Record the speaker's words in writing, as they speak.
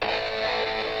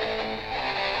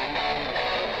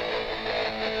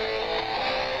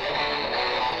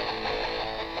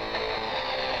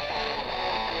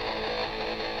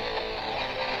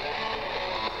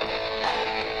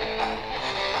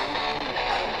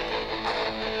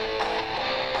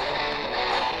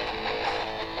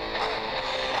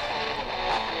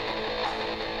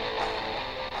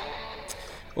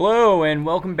Hello, and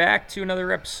welcome back to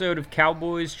another episode of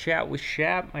Cowboys Chat with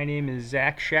Shap. My name is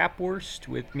Zach Shapworst.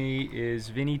 With me is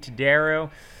Vinny Tadaro,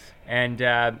 and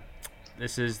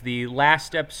this is the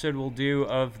last episode we'll do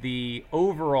of the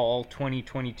overall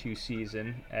 2022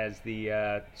 season, as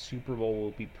the Super Bowl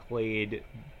will be played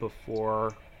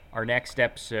before our next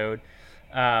episode.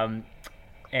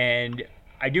 And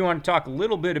I do want to talk a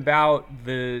little bit about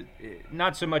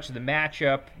not so much the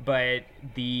matchup, but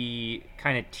the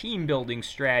kind of team building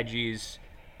strategies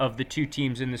of the two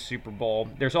teams in the Super Bowl.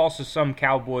 There's also some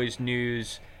Cowboys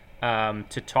news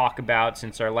to talk about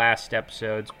since our last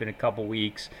episode. It's been a couple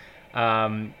weeks.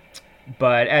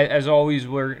 But as always,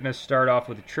 we're going to start off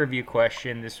with a trivia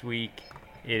question this week.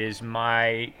 It is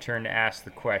my turn to ask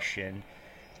the question.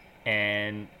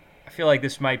 And I feel like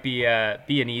this might be an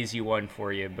easy one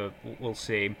for you, but we'll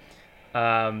see.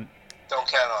 Don't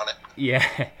count on it.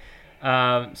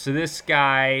 Yeah. So this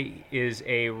guy is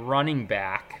a running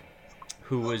back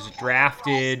who was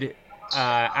drafted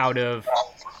out of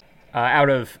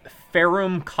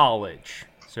Ferrum College.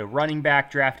 So running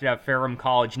back drafted out of Ferrum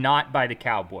College, not by the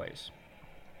Cowboys.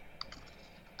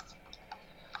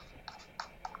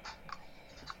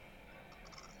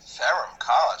 Ferrum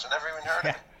College. I never even heard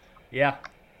of it. Yeah.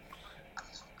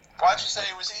 Why'd you say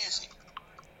it was easy?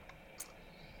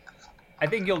 I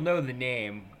think you'll know the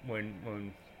name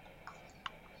when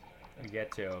we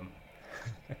get to him.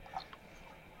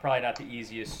 Probably not the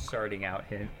easiest starting out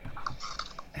hint.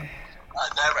 I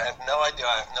have no idea.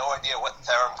 I have no idea what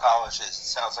Ferrum College is. It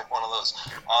sounds like one of those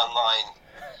online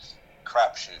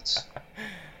crapshoots.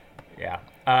 Yeah.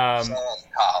 Ferrum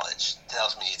College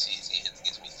tells me it's easy. It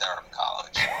gives me Ferrum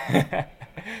College.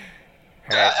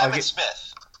 Right, Emmitt Smith.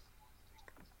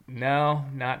 No,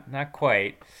 not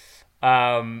quite.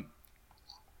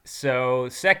 So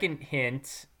second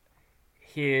hint,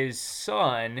 his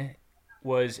son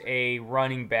was a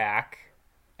running back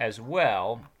as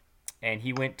well, and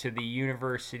he went to the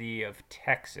University of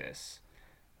Texas.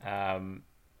 I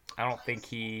don't think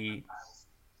he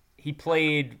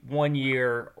played 1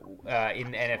 year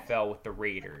in the NFL with the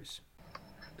Raiders.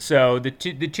 So the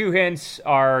two hints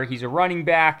are he's a running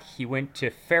back, he went to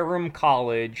Ferrum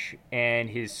College, and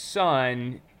his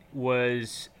son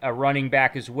was a running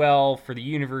back as well for the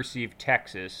University of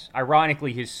Texas.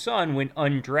 Ironically, his son went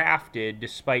undrafted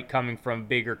despite coming from a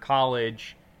bigger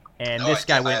college, and this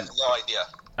guy went... I have no idea.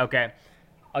 Okay.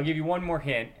 I'll give you one more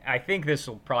hint. I think this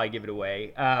will probably give it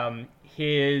away.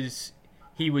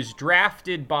 He was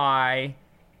drafted by,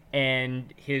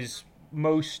 and his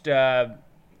most...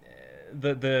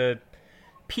 The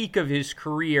peak of his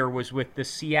career was with the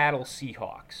Seattle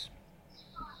Seahawks.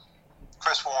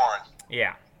 Chris Warren.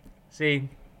 Yeah. See?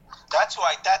 That's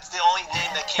the only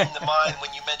name that came to mind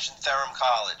when you mentioned Ferrum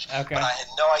College. Okay. But I had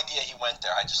no idea he went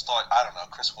there. I just thought, I don't know,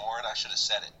 Chris Warren, I should have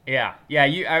said it. Yeah. Yeah,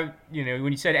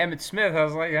 when you said Emmitt Smith, I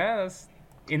was like, that's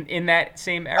in that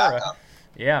same era.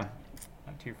 Yeah.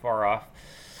 Not too far off.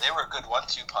 They were a good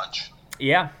 1-2 punch.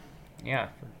 Yeah. Yeah,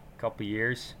 for a couple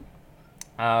years.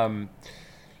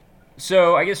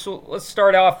 So I guess let's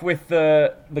start off with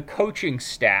the coaching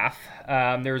staff.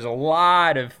 There was a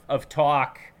lot of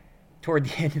talk toward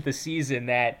the end of the season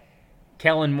that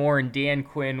Kellen Moore and Dan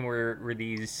Quinn were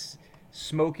these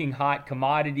smoking hot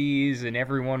commodities, and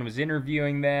everyone was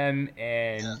interviewing them.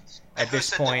 And at this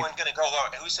point,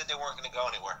 who said they weren't going to go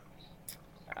anywhere?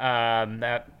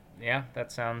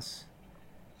 That sounds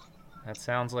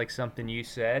like something you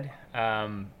said.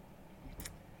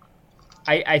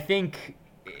 I think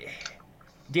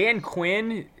Dan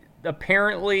Quinn,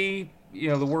 apparently,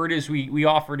 the word is we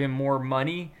offered him more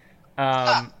money.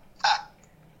 And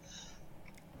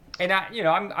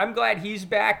I'm glad he's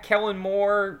back. Kellen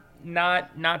Moore,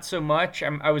 not so much.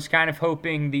 I was kind of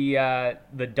hoping the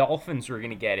Dolphins were going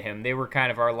to get him. They were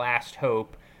kind of our last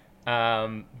hope.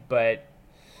 But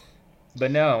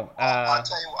no. I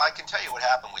can tell you what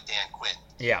happened with Dan Quinn.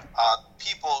 Yeah.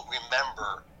 People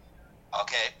remember,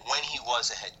 when he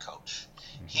was a head coach.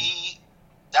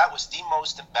 That was the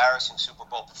most embarrassing Super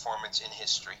Bowl performance in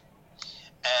history.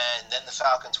 And then the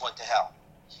Falcons went to hell.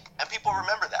 And people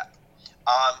remember that.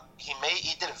 He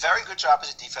did a very good job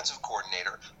as a defensive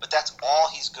coordinator, but that's all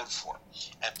he's good for.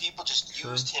 And people just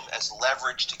used him as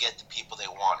leverage to get the people they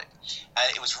wanted.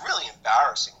 And it was really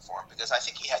embarrassing for him because I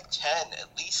think he had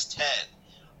at least 10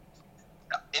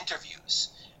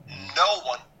 interviews. No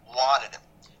one wanted him.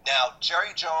 Now,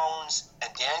 Jerry Jones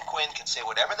and Dan Quinn can say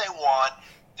whatever they want.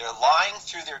 They're lying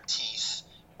through their teeth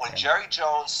when Jerry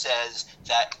Jones says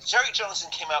that Jerry Jones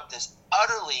came out with this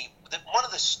utterly one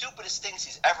of the stupidest things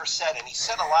he's ever said, and he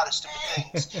said a lot of stupid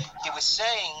things. He was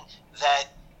saying that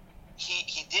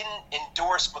he didn't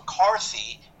endorse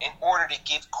McCarthy in order to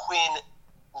give Quinn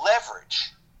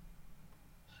leverage.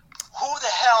 Who the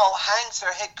hell hangs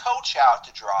their head coach out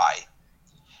to dry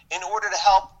in order to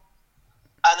help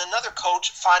another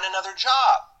coach find another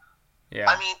job? Yeah.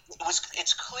 I mean,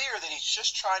 it's clear that he's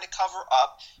just trying to cover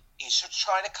up. He's just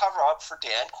trying to cover up for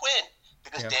Dan Quinn,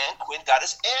 because Dan Quinn got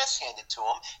his ass handed to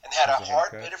him and had a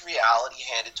hard bit of reality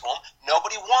handed to him.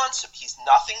 Nobody wants him. He's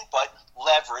nothing but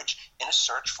leverage in a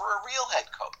search for a real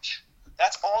head coach.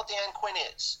 That's all Dan Quinn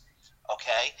is.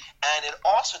 Okay? And it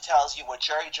also tells you what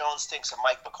Jerry Jones thinks of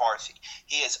Mike McCarthy.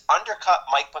 He has undercut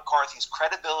Mike McCarthy's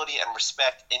credibility and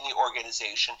respect in the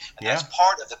organization, and that's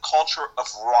part of the culture of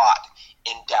rot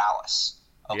in Dallas.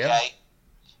 Okay?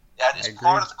 That is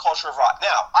part of the culture of rot.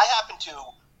 Now, I happen to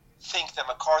think that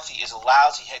McCarthy is a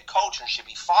lousy head coach and should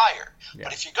be fired.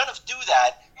 But if you're going to do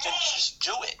that, then just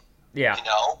do it. Yeah. You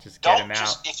know? Just get him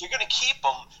out. If you're going to keep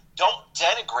him, don't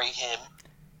denigrate him,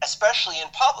 especially in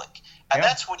public. And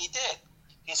that's what he did.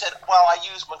 He said, "Well, I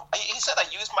used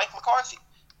Mike McCarthy.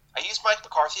 I used Mike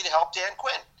McCarthy to help Dan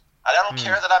Quinn. And I don't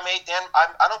care that I made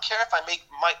I don't care if I made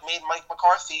Mike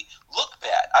McCarthy look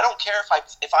bad. I don't care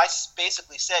if I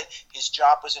basically said his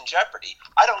job was in jeopardy.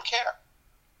 I don't care."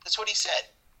 That's what he said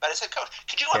about his head coach.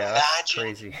 Could you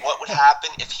imagine what would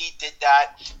happen if he did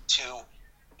that to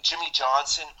Jimmy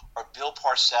Johnson or Bill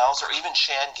Parcells or even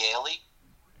Shan Gailey?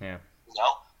 Yeah. You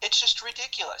know, it's just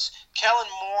ridiculous. Kellen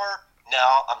Moore,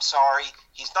 no, I'm sorry,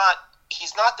 he's not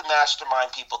the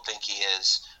mastermind people think he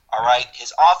is. All right,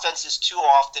 his offenses too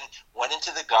often went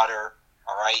into the gutter.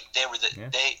 All right, the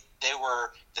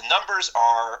numbers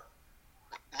are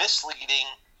misleading.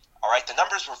 All right, the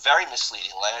numbers were very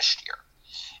misleading last year,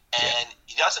 and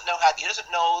he doesn't know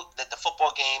that the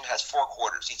football game has 4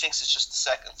 quarters. He thinks it's just the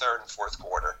second, third, and fourth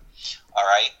quarter. All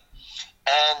right,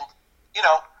 and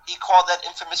he called that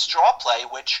infamous draw play,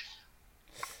 which.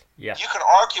 Yeah. You can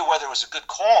argue whether it was a good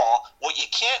call. What you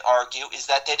can't argue is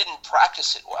that they didn't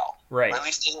practice it well. Right. Or at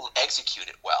least they didn't execute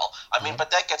it well. I mean,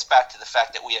 but that gets back to the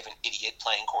fact that we have an idiot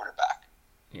playing quarterback.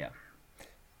 Yeah.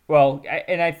 Well,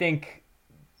 and I think,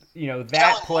 that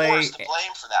Kellen play... Moore is to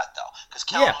blame for that, though, because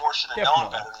Kellen Moore should have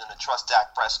known better than to trust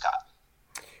Dak Prescott.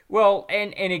 Well,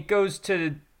 and it goes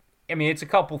to... I mean, it's a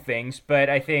couple things,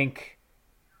 but I think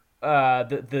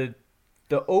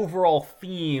the overall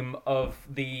theme of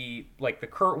the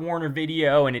Kurt Warner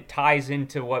video, and it ties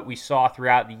into what we saw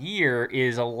throughout the year,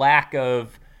 is a lack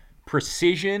of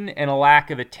precision and a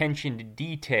lack of attention to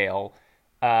detail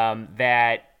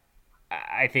that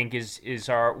I think is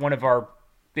one of our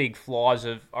big flaws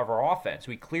of our offense.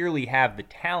 We clearly have the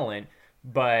talent,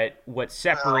 but what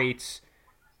separates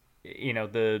we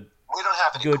don't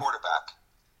have any quarterback.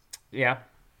 Yeah.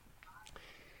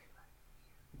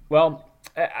 Well,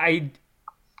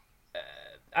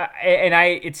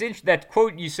 it's interesting, that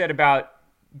quote you said about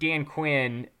Dan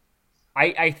Quinn.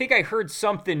 I think I heard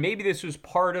something. Maybe this was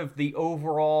part of the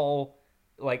overall,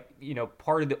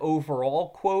 part of the overall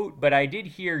quote. But I did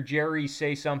hear Jerry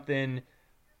say something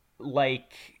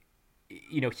like,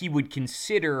 he would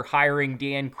consider hiring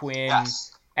Dan Quinn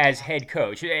as head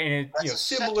coach, and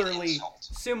similarly,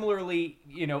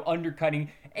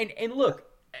 undercutting. And look.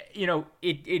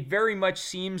 It very much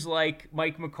seems like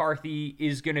Mike McCarthy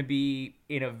is going to be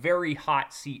in a very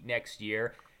hot seat next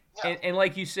year. Yeah. And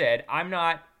like you said,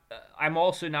 I'm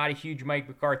also not a huge Mike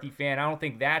McCarthy fan. I don't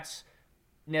think that's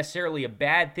necessarily a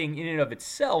bad thing in and of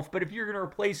itself. But if you're going to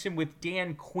replace him with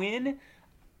Dan Quinn,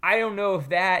 I don't know if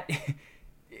that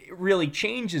really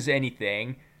changes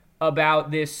anything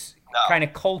about this kind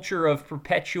of culture of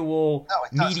perpetual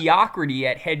mediocrity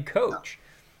at head coach. No.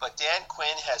 But Dan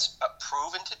Quinn has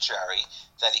proven to Jerry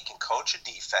that he can coach a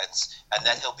defense and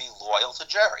that he'll be loyal to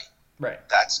Jerry. Right.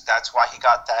 That's why he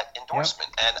got that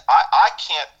endorsement. Yep. And I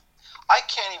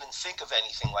can't even think of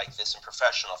anything like this in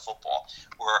professional football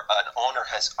where an owner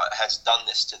has done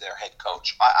this to their head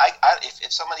coach.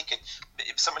 If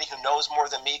somebody who knows more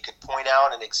than me could point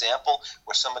out an example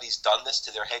where somebody's done this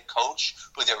to their head coach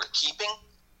who they were keeping.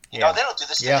 They don't do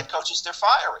this to head coaches they're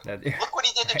firing. Look what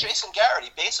he did to Jason Garrett.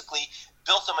 He basically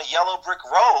built him a yellow brick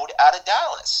road out of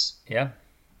Dallas. Yeah.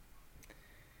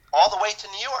 All the way to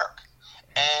New York.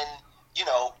 And,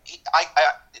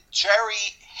 Jerry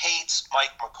hates Mike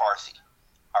McCarthy.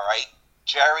 All right?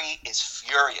 Jerry is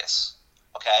furious.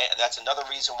 Okay? And that's another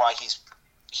reason why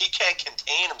he can't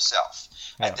contain himself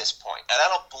at this point. And I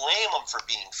don't blame him for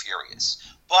being furious.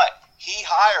 But he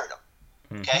hired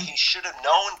him. Okay? Mm-hmm. He should have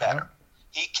known better.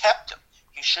 He kept him.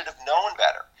 He should have known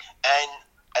better. And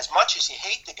as much as you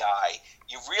hate the guy,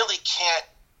 you really can't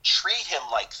treat him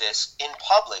like this in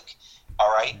public, all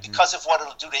right, because of what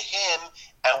it'll do to him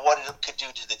and what it could do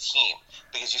to the team.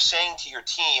 Because you're saying to your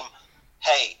team,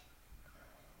 hey,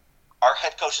 our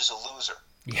head coach is a loser.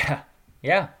 Yeah,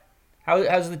 yeah.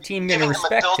 How's the team going to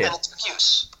respect Giving them a him? built-in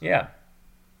excuse. Yeah,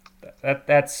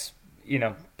 that's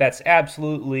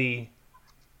absolutely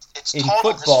It's in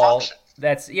total football.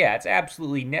 dysfunction. It's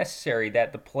absolutely necessary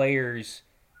that the players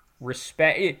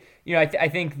respect it. I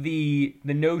think the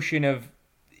notion of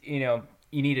you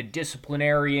need a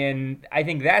disciplinarian. I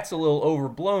think that's a little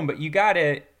overblown, but you got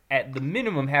to at the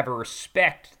minimum have a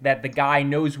respect that the guy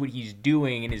knows what he's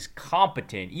doing and is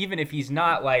competent, even if he's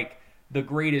not like the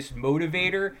greatest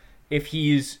motivator. If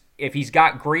he's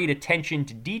got great attention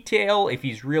to detail, if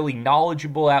he's really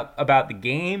knowledgeable about the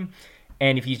game,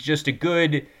 and if he's just a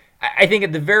good, I think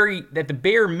at the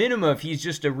bare minimum, if he's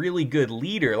just a really good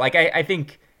leader. Like I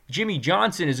think Jimmy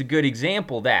Johnson is a good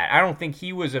example of that. I don't think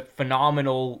he was a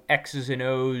phenomenal X's and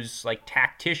O's like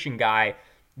tactician guy,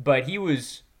 but he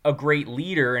was a great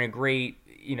leader and a great,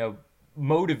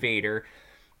 motivator.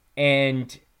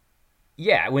 And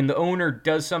yeah, when the owner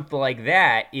does something like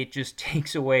that, it just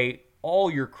takes away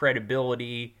all your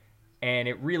credibility, and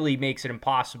it really makes it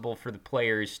impossible for the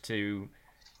players to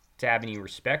have any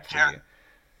respect for you.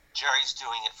 Jerry's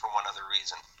doing it for one other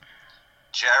reason.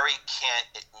 Jerry can't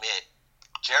admit.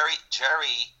 Jerry,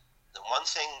 the one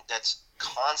thing that's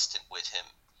constant with him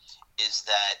is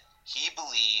that he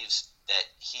believes that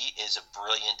he is a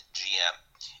brilliant GM.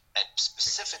 And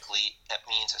specifically, that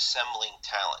means assembling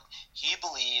talent. He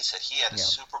believes that he had a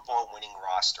Super Bowl winning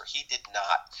roster. He did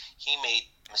not. He made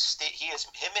mistake.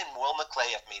 Him and Will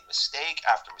McClay have made mistake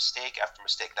after mistake after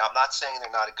mistake. Now, I'm not saying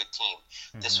they're not a good team.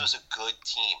 This was a good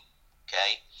team,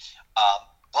 okay?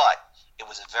 But it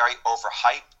was a very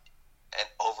overhyped and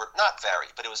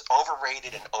it was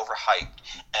overrated and overhyped.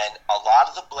 And a lot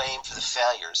of the blame for the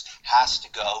failures has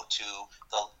to go to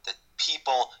the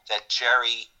people that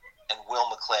Jerry and Will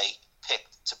McClay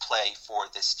picked to play for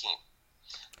this team.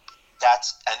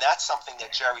 That's something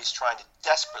that Jerry's trying to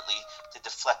desperately to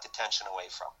deflect attention away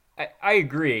from. I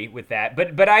agree with that,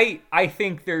 but I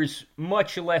think there's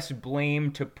much less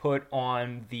blame to put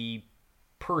on the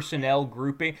personnel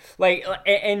grouping.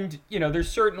 There's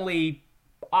certainly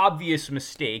obvious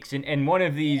mistakes, and one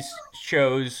of these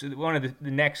shows, one of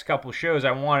the next couple shows,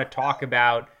 I want to talk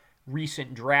about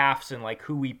recent drafts and like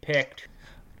who we picked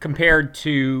compared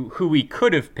to who we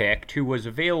could have picked, who was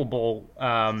available.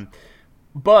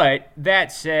 But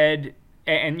that said,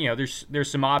 and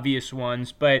there's some obvious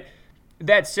ones, but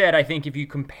that said, I think if you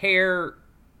compare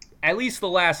at least the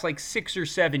last like 6 or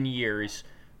 7 years,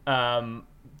 or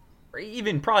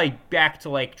even probably back to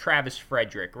like Travis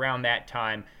Frederick around that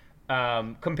time,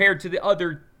 compared to the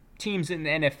other teams in the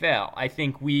NFL, I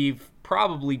think we've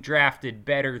probably drafted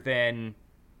better than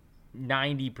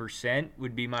 90%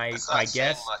 would be my guess. Not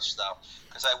saying much though,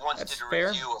 because I once did a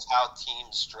review of how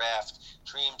teams draft.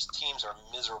 Teams are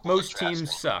miserable. Most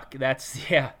teams suck. That's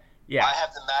yeah. I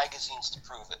have the magazines to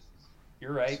prove it.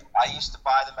 You're right. I used to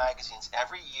buy the magazines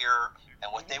every year,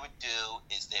 and what they would do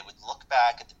is they would look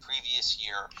back at the previous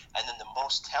year, and then the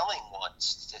most telling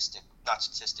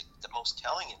the most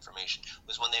telling information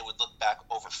was when they would look back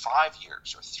over 5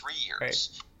 years or 3 years. Right.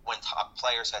 When top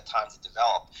players had time to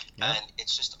develop, and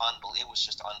it's just it was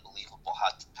just unbelievable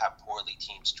how poorly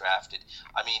teams drafted.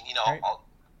 I mean,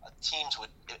 teams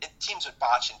would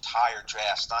botch entire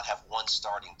drafts, not have one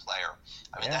starting player.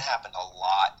 I mean, that happened a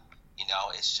lot.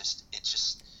 It's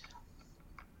just.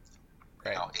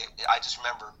 Right. I just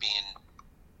remember being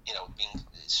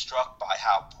struck by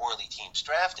how poorly teams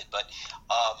drafted, but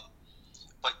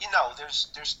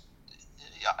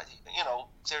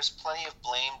there's plenty of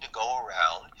blame to go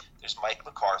around. There's Mike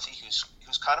McCarthy,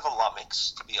 who's kind of a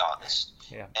lummox, to be honest.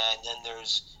 Yeah. And then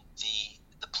there's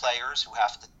the players who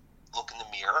have to look in the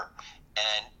mirror,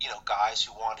 and guys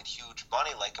who wanted huge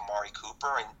money like Amari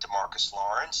Cooper and DeMarcus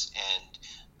Lawrence and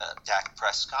Dak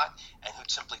Prescott, and who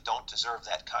simply don't deserve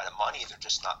that kind of money. They're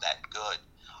just not that good.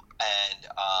 And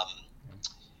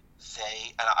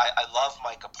I love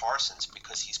Micah Parsons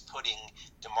because he's putting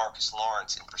DeMarcus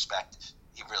Lawrence in perspective.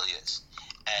 He really is.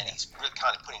 And he's really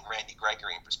kind of putting Randy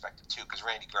Gregory in perspective too, because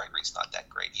Randy Gregory's not that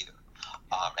great either.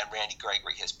 And Randy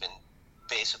Gregory has been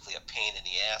basically a pain in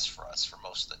the ass for us for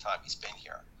most of the time he's been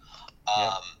here.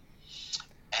 And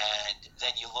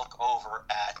then you look over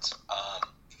at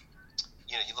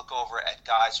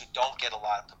guys who don't get a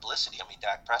lot of publicity. I mean,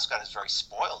 Dak Prescott is very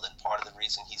spoiled, and part of the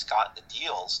reason he's gotten the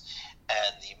deals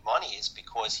and the money is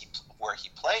because where he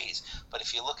plays. But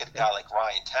if you look at a guy like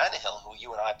Ryan Tannehill, who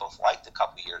you and I both liked a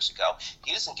couple years ago,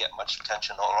 he doesn't get much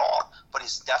attention at all, but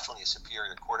he's definitely a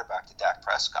superior quarterback to Dak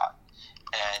Prescott.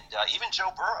 And even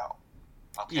Joe Burrow.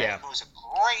 Okay, Yeah. who's a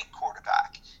great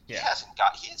quarterback. He Yeah. hasn't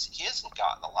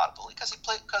gotten a lot of bullying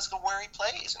because of where he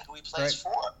plays and who he plays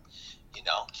Right. for.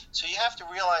 So you have to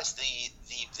realize the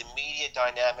media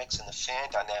dynamics and the fan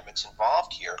dynamics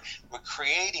involved here. We're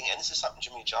creating, and this is something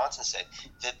Jimmy Johnson said,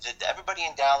 that everybody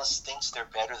in Dallas thinks they're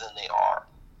better than they are.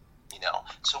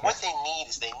 So what they need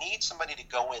is they need somebody to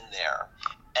go in there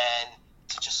and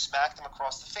to just smack them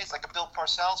across the face like a Bill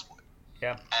Parcells would.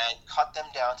 Yeah. And cut them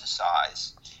down to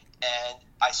size. And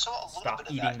I saw a little Stop bit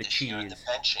of eating that the this year in the cheese.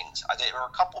 benchings. There were a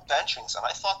couple benchings, and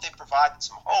I thought they provided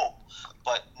some hope,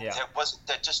 but Yeah.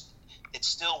 it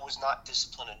still was not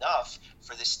disciplined enough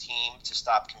for this team to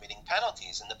stop committing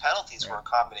penalties. And the penalties were a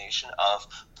combination of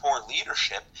poor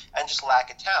leadership and just lack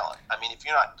of talent. I mean, if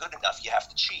you're not good enough, you have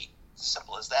to cheat. It's as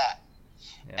simple as that.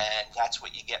 Yeah. And that's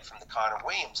what you get from the Connor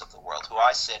Williams of the world, who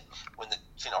I said from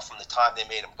the time they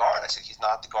made him guard, I said he's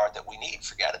not the guard that we need.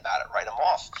 Forget about it. Write him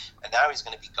off. And now he's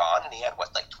going to be gone. And he had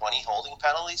 20 holding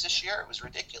penalties this year. It was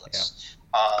ridiculous.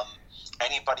 Yeah.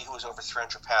 Anybody who was over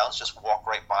 300 pounds just walked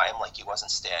right by him like he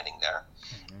wasn't standing there.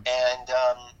 Mm-hmm. And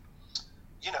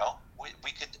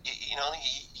we could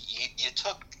you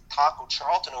took Taco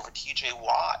Charlton over T.J.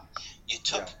 Watt. You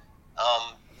took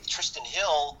Tristan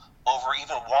Hill over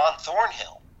even Juan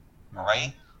Thornhill,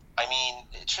 right? I mean,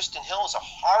 Tristan Hill is a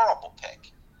horrible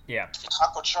pick. Yeah.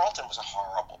 Taco Charlton was a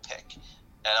horrible pick,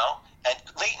 And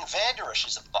Leighton Vander Esch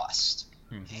is a bust.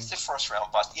 Mm-hmm. He's a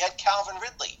first-round bust. You had Calvin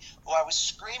Ridley, who I was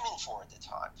screaming for at the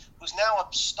time, who's now a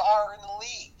star in the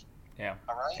league. Yeah.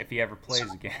 All right? If he ever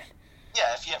plays again.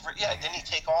 Yeah, didn't he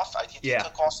take off? He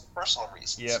took off for personal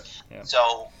reasons. Yep.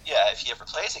 So, if he ever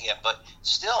plays again. But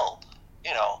still,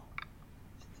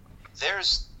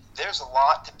 there's a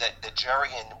lot that Jerry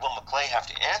and Will McClay have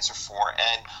to answer for.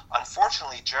 And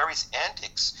unfortunately, Jerry's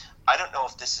antics, I don't know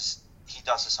if he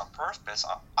does this on purpose.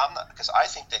 I'm not, because I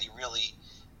think that he really,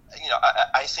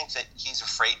 I think that he's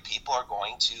afraid people are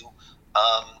going to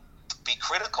be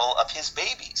critical of his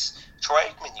babies. Troy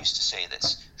Aikman used to say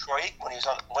this. Troy Aikman,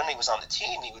 when he was on the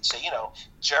team, he would say,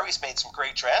 Jerry's made some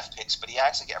great draft picks, but he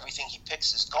acts like everything he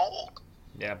picks is gold.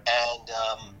 Yeah. And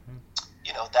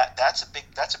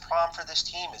that's a problem for this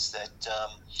team, is that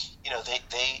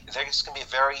there's going to be a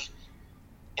very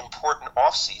important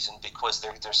offseason, because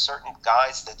there's certain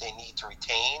guys that they need to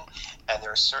retain, and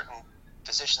there are certain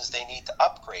positions they need to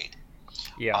upgrade.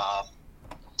 Yeah.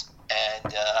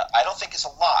 I don't think it's a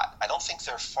lot. I don't think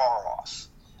they're far off.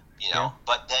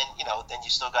 But then you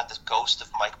still got this ghost of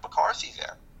Mike McCarthy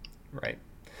there. Right.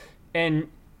 And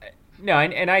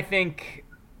I think,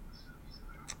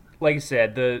 like I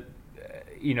said,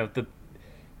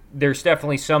 there's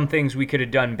definitely some things we could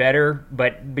have done better,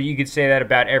 but you could say that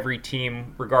about every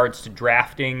team regards to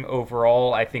drafting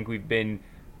overall. I think we've been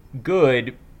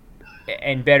good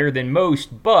and better than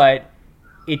most, but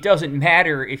it doesn't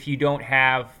matter if you don't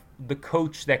have the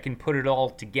coach that can put it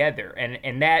all together.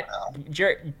 And that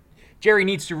Jerry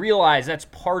needs to realize that's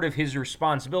part of his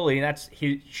responsibility, and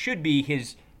should be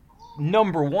his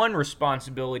number one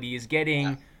responsibility, is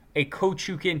getting a coach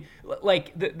who can,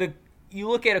 like you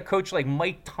look at a coach like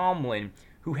Mike Tomlin,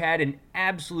 who had an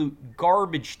absolute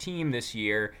garbage team this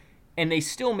year, and they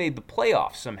still made the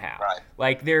playoffs somehow. Right.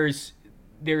 Like there's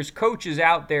coaches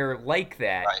out there like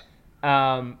that,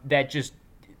 that just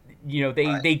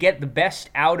they get the best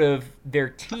out of their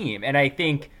team, and I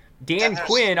think Dan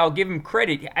Quinn, I'll give him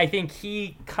credit. I think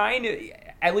he kind of,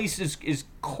 at least is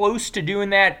close to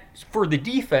doing that for the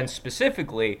defense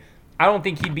specifically. I don't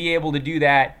think he'd be able to do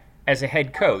that as a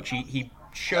head coach. He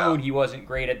showed he wasn't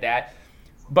great at that.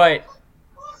 But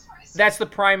that's the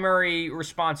primary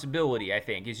responsibility, I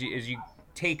think, is you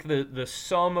take the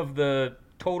sum of the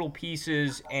total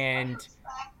pieces, and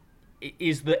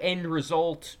is the end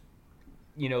result,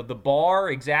 the bar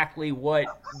exactly what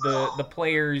the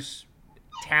players'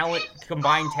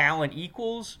 combined talent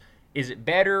equals? Is it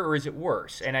better or is it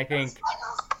worse? And I think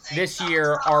this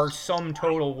year our sum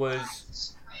total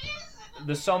was,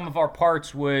 the sum of our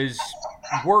parts was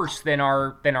worse than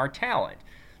our talent.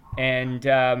 And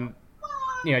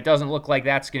it doesn't look like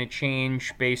that's going to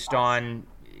change based on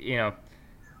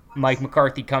Mike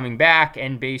McCarthy coming back,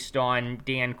 and based on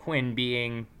Dan Quinn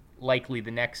being likely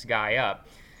the next guy up.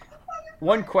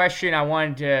 One question I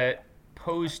wanted to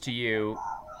pose to you,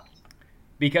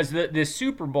 because the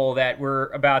Super Bowl that's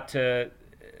about to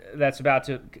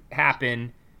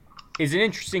happen is an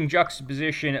interesting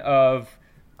juxtaposition of,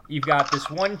 you've got this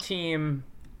one team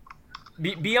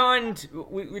beyond,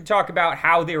 we talk about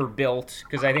how they were built,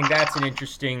 because I think that's an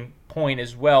interesting point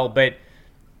as well, but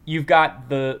you've got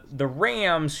the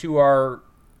Rams, who are,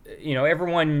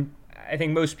 everyone, I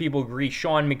think most people agree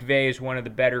Sean McVay is one of the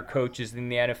better coaches in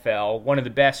the NFL, one of the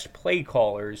best play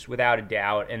callers without a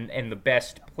doubt, and the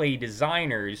best play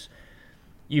designers.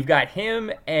 You've got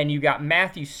him and you've got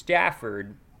Matthew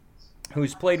Stafford,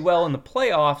 who's played well in the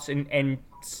playoffs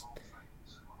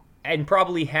and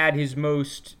probably had his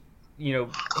most,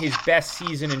 his best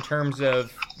season in terms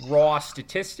of raw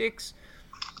statistics,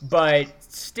 but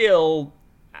still,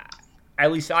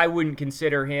 at least I wouldn't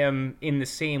consider him in the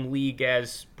same league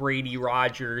as Brady,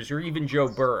 Rodgers, or even Joe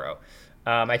Burrow.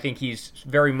 I think he's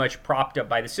very much propped up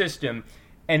by the system.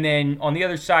 And then on the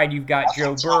other side, you've got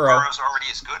Joe Burrow. Burrow's already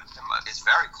as good. It's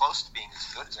very close to being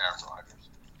as good as Aaron Rodgers.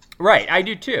 Right, I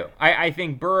do too. I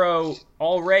think Burrow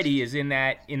already is in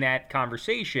that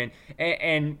conversation.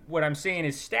 And what I'm saying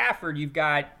is Stafford, you've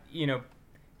got,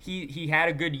 he had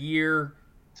a good year,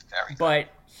 but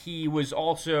he was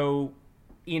also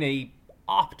in a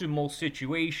optimal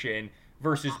situation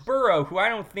versus Burrow, who I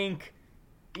don't think,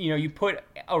 you put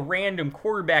a random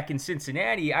quarterback in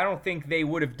Cincinnati, I don't think they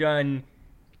would have done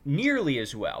nearly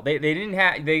as well. They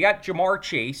got Jamar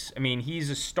Chase. I mean, he's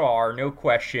a star, no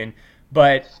question,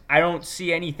 but I don't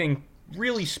see anything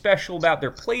really special about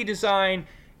their play design,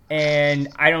 and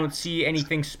I don't see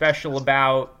anything special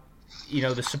about,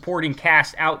 the supporting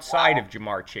cast outside of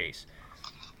Jamar Chase.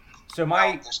 So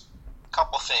there's a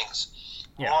couple things.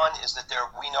 Yeah. One is that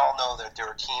we all know that there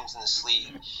are teams in this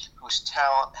league whose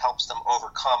talent helps them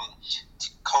overcome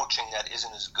coaching that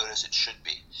isn't as good as it should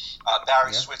be.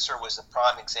 Barry Switzer was a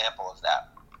prime example of that.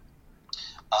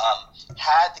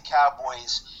 Had the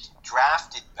Cowboys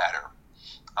drafted better,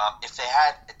 if they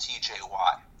had a T.J.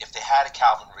 Watt, if they had a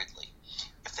Calvin Ridley,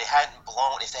 if they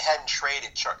hadn't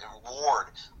traded Ward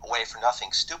away for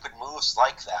nothing, stupid moves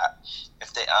like that,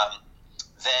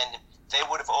 then they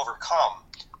would have overcome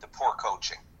the poor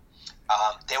coaching.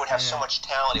 They would have so much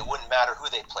talent, it wouldn't matter who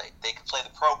they played. They could play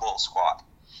the Pro Bowl squad.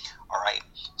 All right.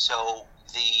 So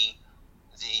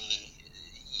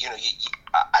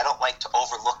I don't like to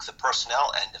overlook the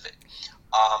personnel end of it.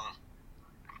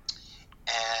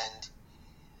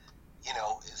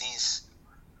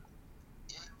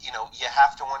 You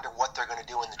have to wonder what they're going to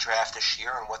do in the draft this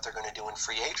year and what they're going to do in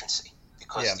free agency.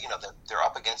 Because they're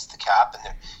up against the cap and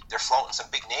they're floating some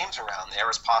big names around there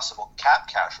as possible cap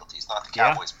casualties, not the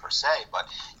Cowboys per se, but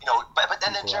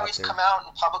then Jerry's come out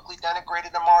and publicly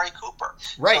denigrated Amari Cooper.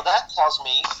 Right. So that tells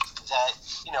me that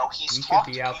he's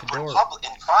talked to Cooper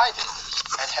in private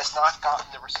and has not gotten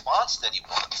the response that he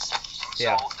wants.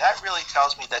 So that really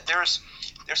tells me that there's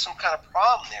some kind of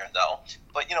problem there, though.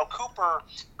 But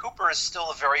Cooper is still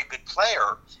a very good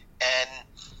player, and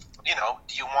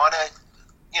do you want to?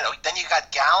 Then you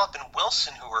got Gallup and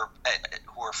Wilson who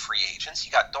are free agents.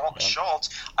 You got Dalton Schultz.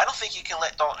 I don't think you can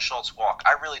let Dalton Schultz walk.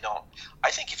 I really don't.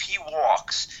 I think if he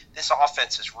walks, this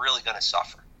offense is really going to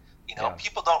suffer.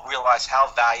 People don't realize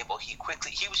how valuable he's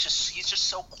just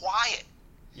so quiet.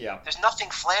 Yeah. There's nothing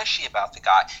flashy about the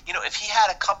guy. If he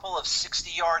had a couple of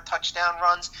 60-yard touchdown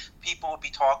runs, people would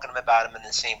be talking about him in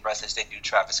the same breath as they do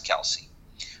Travis Kelce.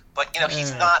 But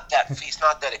he's not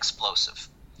that explosive.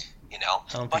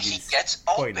 But he gets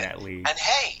open, and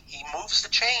hey, he moves the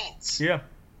chains. Yeah,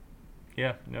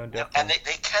 no, definitely. And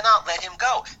they cannot let him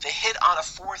go. They hit on a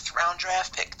 4th-round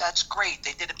draft pick. That's great.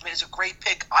 They did it as a great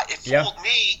pick. It fooled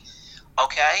me.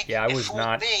 Okay. Yeah, I was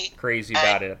not crazy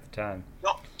about it at the time.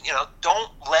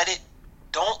 Don't let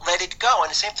it go. And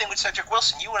the same thing with Cedric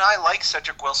Wilson. You and I liked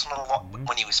Cedric Wilson a lot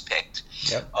when he was picked.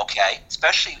 Yep. Okay,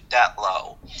 especially that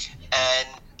low, and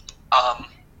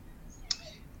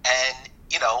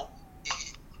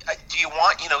do you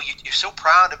want, you're so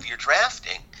proud of your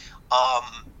drafting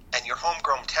and your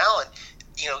homegrown talent,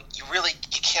 you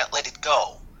can't let it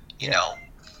go, you know?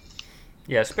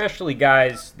 Yeah, especially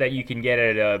guys that you can get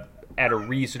at a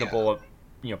reasonable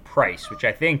price, which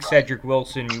I think Cedric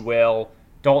Wilson you will.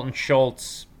 Dalton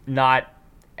Schultz, not.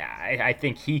 I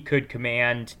think he could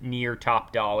command near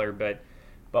top dollar, but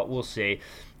we'll see.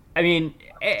 I mean,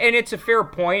 and it's a fair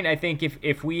point. I think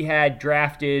if we had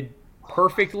drafted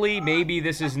perfectly, maybe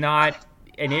this is not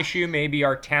an issue. Maybe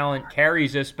our talent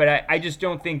carries us, but I just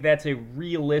don't think that's a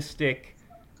realistic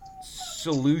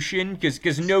solution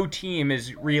because no team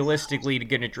is realistically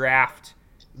going to draft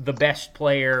the best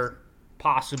player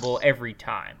possible every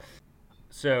time.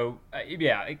 So,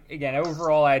 again,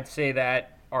 overall, I'd say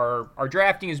that our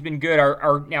drafting has been good.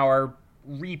 Our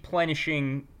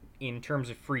replenishing in terms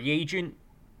of free agency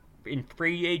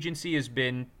has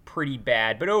been pretty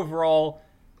bad. But overall,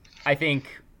 I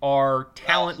think our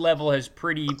talent level has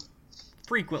pretty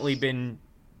frequently been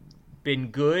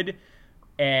good,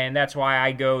 and that's why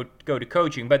I go to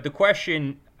coaching. But the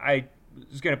question I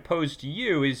was going to pose to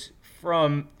you is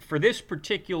for this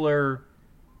particular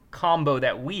combo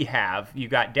that we have, you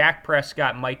got Dak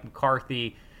Prescott, Mike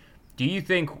McCarthy. Do you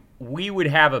think we would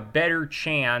have a better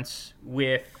chance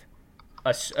with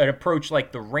an approach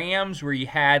like the Rams, where you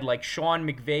had like Sean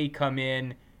McVay come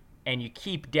in and you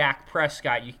keep Dak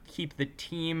Prescott, you keep the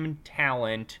team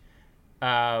talent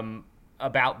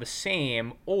about the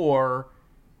same, or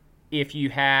if you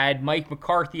had Mike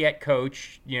McCarthy at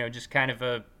coach, just kind of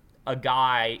a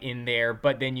guy in there,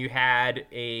 but then you had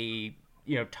a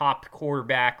top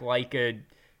quarterback like a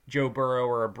Joe Burrow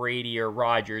or a Brady or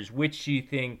Rodgers? Which do you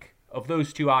think of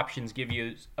those two options gives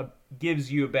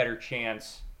you a better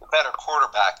chance? A better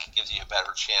quarterback gives you a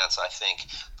better chance, I think.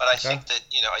 But I think that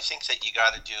you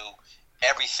got to do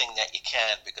everything that you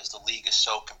can, because the league is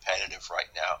so competitive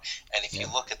right now. And if you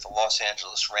look at the Los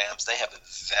Angeles Rams, they have a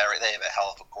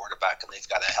hell of a quarterback, and they've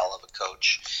got a hell of a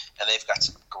coach, and they've got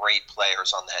some great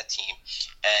players on that team.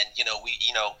 And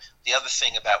the other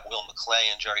thing about Will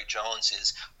McClay and Jerry Jones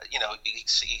is, you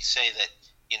say that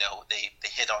they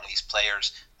hit on these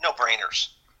players, no brainers.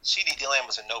 CeeDee Lamb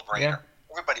was a no brainer. Yeah.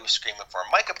 Everybody was screaming for him.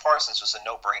 Micah Parsons was a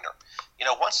no-brainer.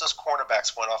 Once those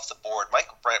cornerbacks went off the board,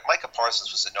 Micah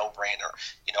Parsons was a no-brainer.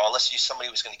 Unless somebody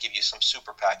was going to give you some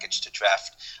super package to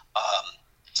draft,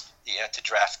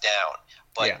 down.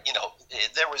 But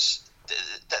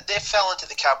they fell into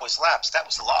the Cowboys' laps. That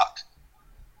was luck.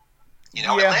 And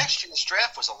last year's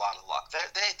draft was a lot of luck. They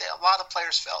a lot of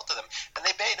players fell to them, and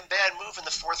they made a bad move in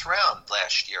the fourth round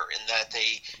last year, in that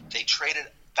they traded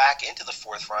back into the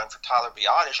fourth round for Tyler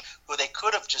Biadasz, who they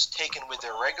could have just taken with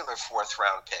their regular fourth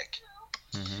round pick.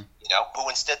 Mm-hmm. Who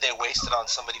instead they wasted on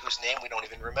somebody whose name we don't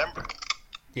even remember.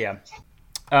 Yeah.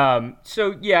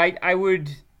 I would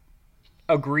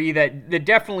agree that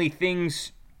definitely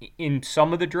things in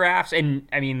some of the drafts, and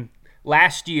I mean,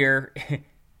 last year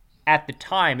at the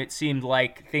time it seemed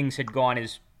like things had gone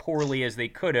as poorly as they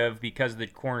could have because the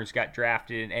corners got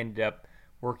drafted and ended up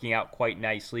working out quite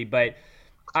nicely. But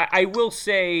I will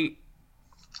say,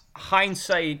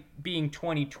 hindsight being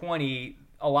 2020,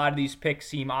 a lot of these picks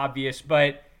seem obvious,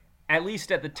 but at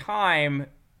least at the time,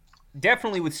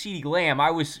 definitely with CeeDee Lamb,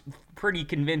 I was pretty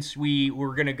convinced we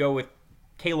were going to go with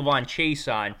K'Lavon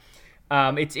Chaisson.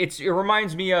 It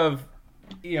reminds me of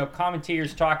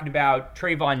commentators talking about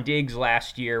Trayvon Diggs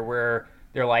last year, where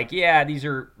they're like, yeah,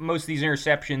 most of these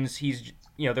interceptions,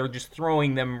 they're just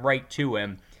throwing them right to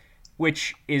him,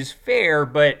 which is fair,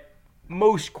 but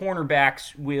most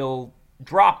cornerbacks will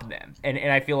drop them, and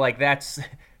I feel like that's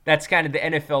kind of the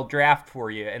NFL draft for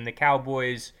you. And the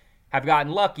Cowboys have gotten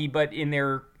lucky, but in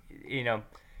their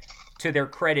to their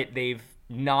credit, they've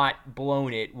not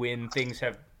blown it when things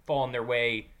have fallen their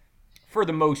way for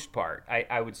the most part.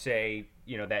 I would say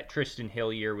that Tristan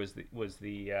Hill year was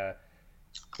the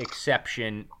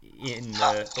exception in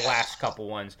the last couple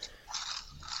ones,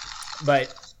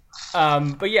 but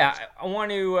yeah, I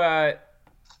want to.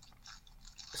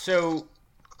 So,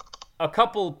 a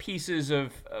couple pieces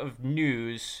of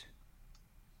news.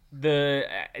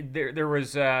 There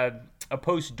was a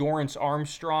post Dorrance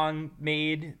Armstrong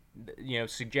made,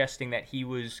 suggesting that he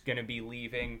was going to be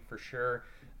leaving for sure.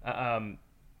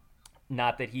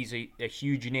 Not that he's a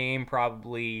huge name,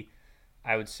 probably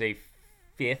I would say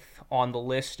fifth on the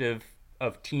list of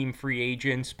team free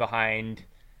agents behind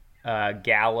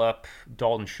Gallup,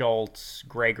 Dalton Schultz,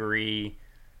 Gregory,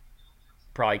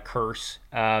 probably Curse.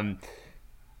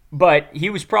 But he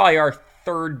was probably our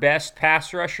third best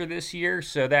pass rusher this year,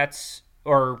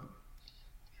 or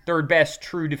third best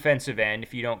true defensive end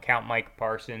if you don't count Mike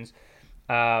Parsons.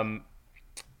 And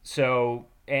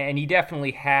he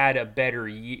definitely had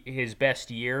his best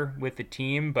year with the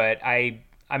team, but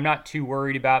I'm not too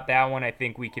worried about that one. I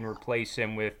think we can replace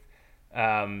him with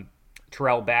Terrell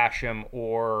Basham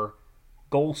or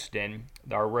Golston,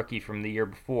 our rookie from the year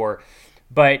before.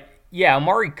 But yeah,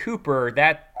 Amari Cooper, I'm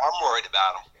worried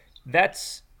about him.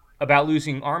 That's about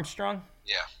losing Armstrong?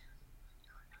 Yeah.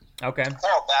 Okay.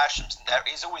 Terrell Basham's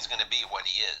he's always going to be what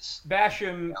he is.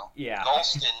 Basham, yeah.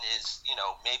 Golston is,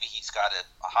 maybe he's got a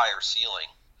higher ceiling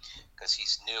because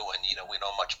he's new and, we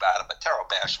know much about him. But Terrell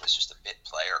Basham is just a bit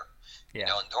player.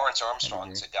 Yeah. And Dorrance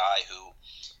Armstrong is a guy who,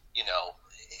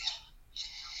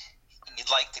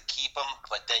 you'd like to keep him,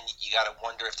 but then you got to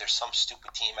wonder if there's some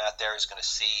stupid team out there who's going to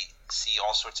see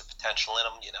all sorts of potential in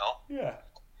him, Yeah,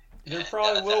 there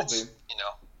probably will be.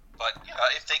 But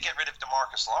if they get rid of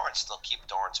DeMarcus Lawrence, they'll keep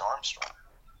Dorrance Armstrong.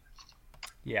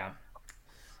 Yeah,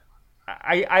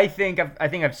 I think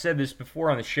I've said this before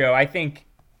on the show. I think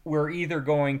we're either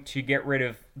going to get rid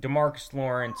of DeMarcus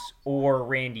Lawrence or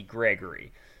Randy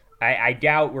Gregory. I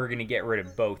doubt we're going to get rid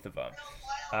of both of them.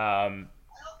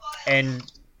 And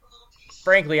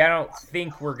frankly, I don't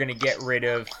think we're going to get rid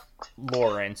of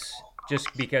Lawrence just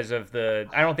because of the.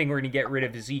 I don't think we're going to get rid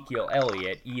of Ezekiel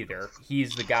Elliott either.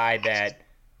 He's the guy that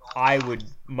I would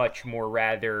much more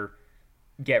rather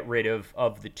get rid of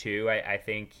the two. I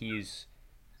think he's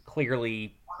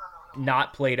clearly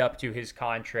not played up to his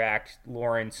contract.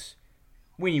 Lawrence,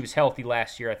 when he was healthy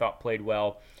last year, I thought played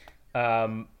well.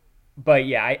 But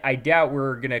yeah, I doubt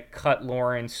we're going to cut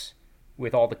Lawrence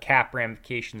with all the cap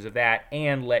ramifications of that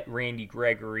and let Randy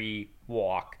Gregory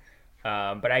walk.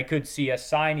 But I could see us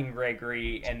signing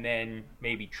Gregory and then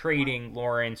maybe trading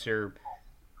Lawrence or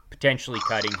potentially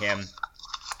cutting him.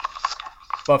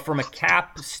 But from a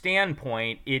cap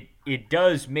standpoint, it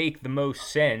does make the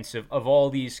most sense of all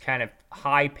these kind of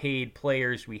high-paid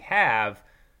players we have.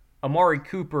 Amari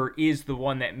Cooper is the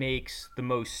one that makes the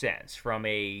most sense from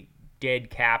a dead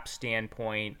cap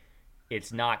standpoint.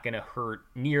 It's not going to hurt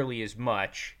nearly as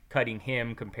much cutting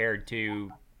him compared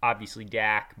to obviously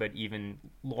Dak, but even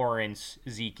Lawrence,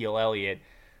 Ezekiel Elliott.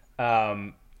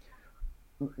 What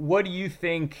do you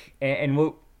think?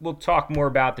 And we'll talk more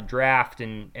about the draft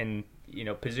and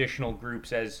positional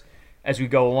groups as we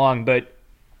go along. But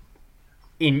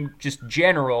in just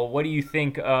general, what do you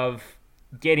think of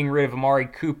getting rid of Amari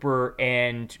Cooper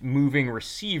and moving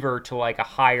receiver to like a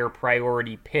higher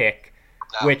priority pick?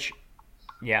 No. Which,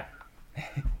 yeah.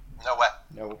 No way.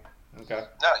 No. Okay.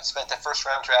 No, he spent that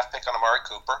first-round draft pick on Amari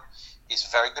Cooper. He's a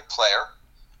very good player.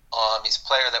 He's a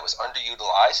player that was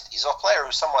underutilized. He's a player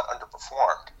who somewhat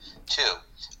underperformed, too.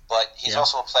 But he's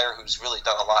also a player who's really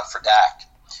done a lot for Dak.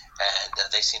 And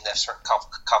they seem to have a certain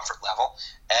comfort level.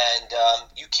 And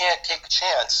you can't take a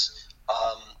chance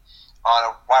on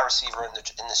a wide receiver in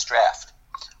this draft.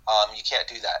 You can't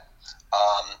do that.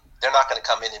 They're not going to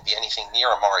come in and be anything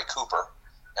near Amari Cooper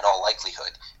in all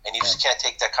likelihood, and you just can't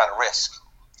take that kind of risk.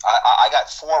 I got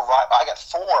four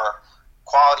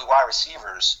quality wide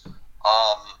receivers.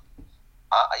 I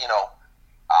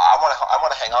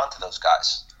want to hang on to those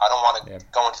guys. I don't want to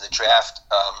go into the draft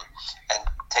and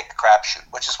take the crapshoot,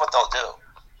 which is what they'll do.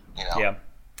 Yeah.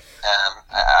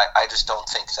 I just don't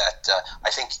think that.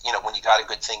 I think when you got a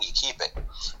good thing, you keep it.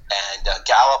 And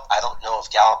Gallup, I don't know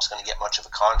if Gallup's going to get much of a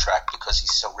contract because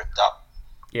he's so ripped up.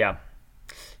 Yeah.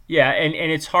 Yeah, and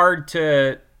it's hard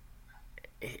to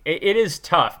 – it is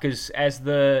tough because as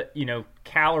the, the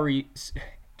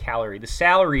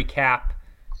salary cap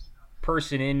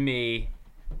person in me,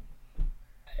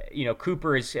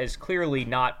 Cooper has clearly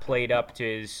not played up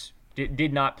to his –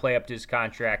 did not play up to his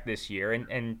contract this year.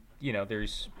 And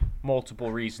there's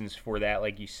multiple reasons for that,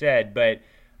 like you said. But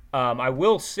I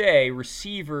will say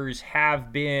receivers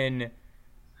have been,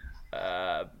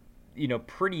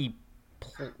 pretty,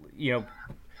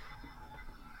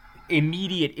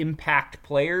 immediate impact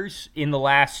players in the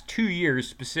last 2 years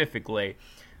specifically.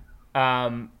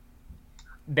 That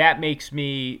makes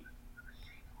me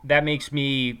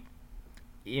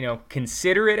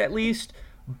consider it at least.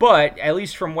 But at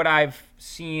least from what I've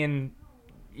seen,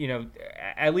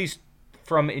 at least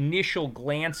from initial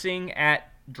glancing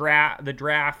at the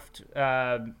draft,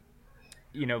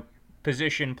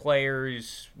 position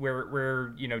players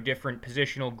where different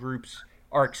positional groups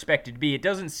are expected to be, it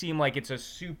doesn't seem like it's a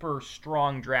super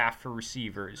strong draft for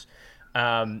receivers.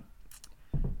 And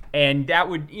that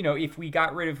would, if we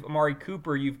got rid of Amari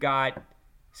Cooper, you've got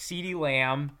CeeDee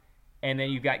Lamb, and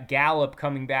then you've got Gallup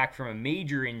coming back from a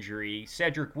major injury.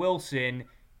 Cedric Wilson,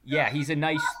 he's a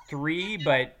nice 3,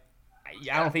 but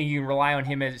I don't think you can rely on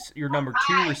him as your number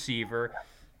 2 receiver.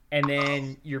 And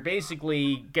then you're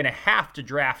basically going to have to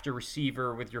draft a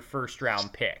receiver with your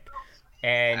first-round pick.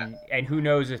 And who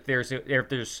knows if there's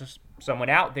someone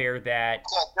out there that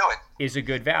is a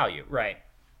good value, right?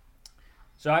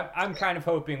 So I'm kind of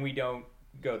hoping we don't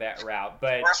go that route.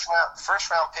 But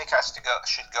first round pick should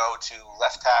go to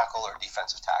left tackle or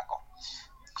defensive tackle.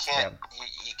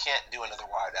 You can't do another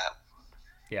wide end.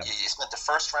 Yeah. You spent the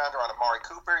first rounder on Amari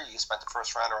Cooper. You spent the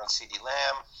first rounder on CeeDee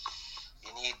Lamb.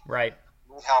 You need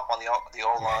help on the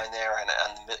O-line there and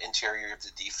the interior of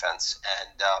the defense.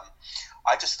 And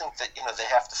I just think that they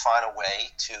have to find a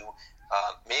way to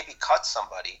maybe cut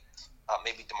somebody,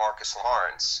 maybe DeMarcus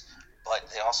Lawrence, but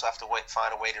they also have to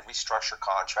find a way to restructure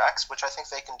contracts, which I think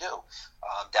they can do.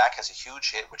 Dak has a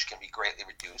huge hit, which can be greatly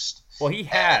reduced. Well, he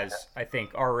has, I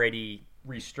think, already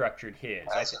restructured his.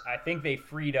 I think they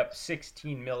freed up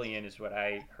 $16 million is what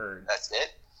I heard. That's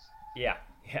it? Yeah.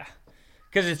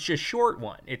 Because it's just short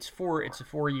one. It's a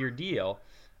 4-year deal.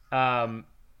 But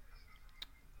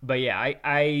yeah,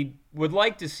 I would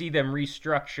like to see them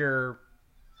restructure.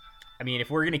 I mean,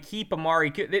 if we're going to keep Amari,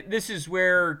 this is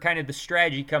where kind of the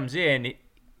strategy comes in.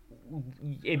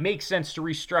 It makes sense to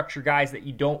restructure guys that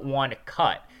you don't want to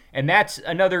cut. And that's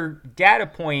another data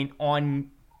point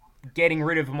on getting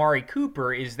rid of Amari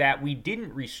Cooper, is that we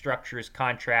didn't restructure his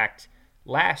contract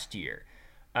last year.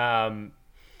 Right.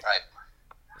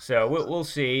 So we'll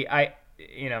see.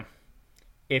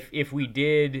 If we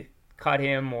did cut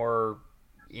him, or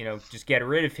just get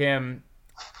rid of him,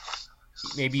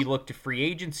 maybe look to free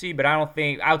agency. But I don't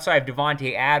think, outside of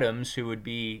Devontae Adams, who would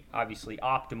be obviously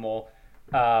optimal,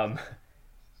 I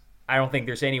don't think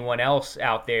there's anyone else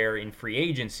out there in free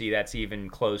agency that's even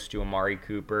close to Amari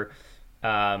Cooper.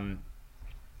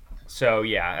 So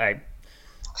yeah, I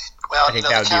think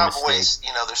that would the be a Cowboys,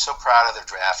 mistake. they're so proud of their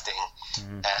drafting,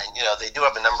 and they do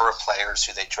have a number of players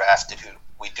who they drafted who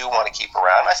we do want to keep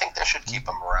around. I think they should keep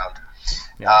them around.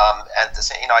 Yeah. And the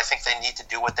same, I think they need to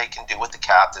do what they can do with the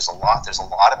cap. There's a lot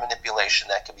of manipulation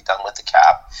that can be done with the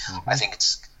cap. I think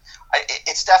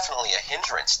it's definitely a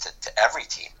hindrance to every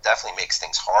team. It definitely makes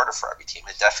things harder for every team.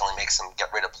 It definitely makes them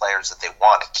get rid of players that they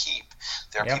want to keep.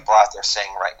 There are people out there saying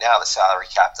right now the salary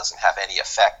cap doesn't have any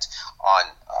effect on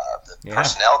the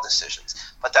personnel decisions,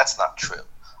 but that's not true.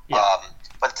 Yeah.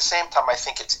 But at the same time, I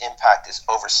think its impact is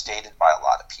overstated by a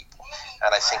lot of people,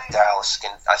 and I think Dallas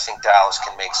can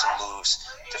make some moves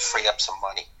to free up some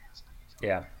money.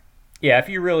 Yeah. Yeah, if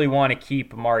you really want to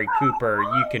keep Amari Cooper,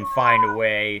 you can find a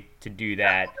way to do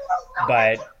that.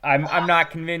 But I'm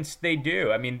not convinced they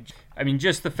do. I mean,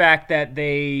 just the fact that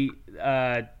they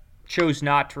chose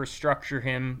not to restructure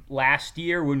him last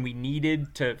year when we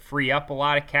needed to free up a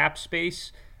lot of cap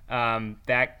space,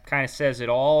 that kind of says it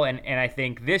all. And I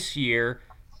think this year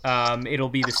it'll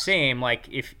be the same. Like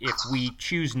if we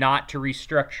choose not to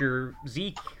restructure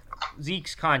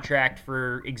Zeke's contract,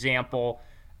 for example,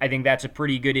 I think that's a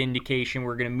pretty good indication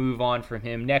we're going to move on from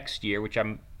him next year, which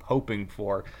I'm hoping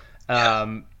for.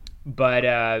 But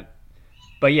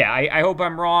yeah, I hope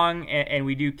I'm wrong, and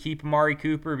we do keep Amari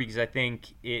Cooper, because I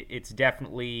think it's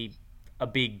definitely a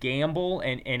big gamble,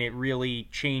 and it really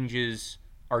changes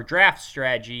our draft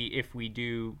strategy if we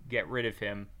do get rid of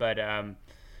him. But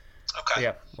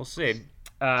yeah, we'll see.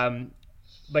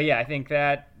 But yeah, I think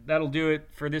that'll do it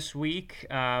for this week.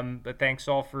 But thanks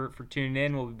all for tuning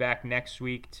in. We'll be back next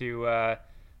week to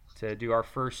do our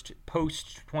first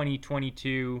post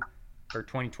 2022 or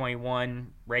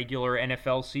 2021 regular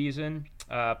NFL season.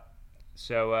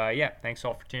 So yeah, thanks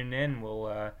all for tuning in.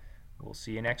 We'll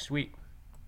see you next week.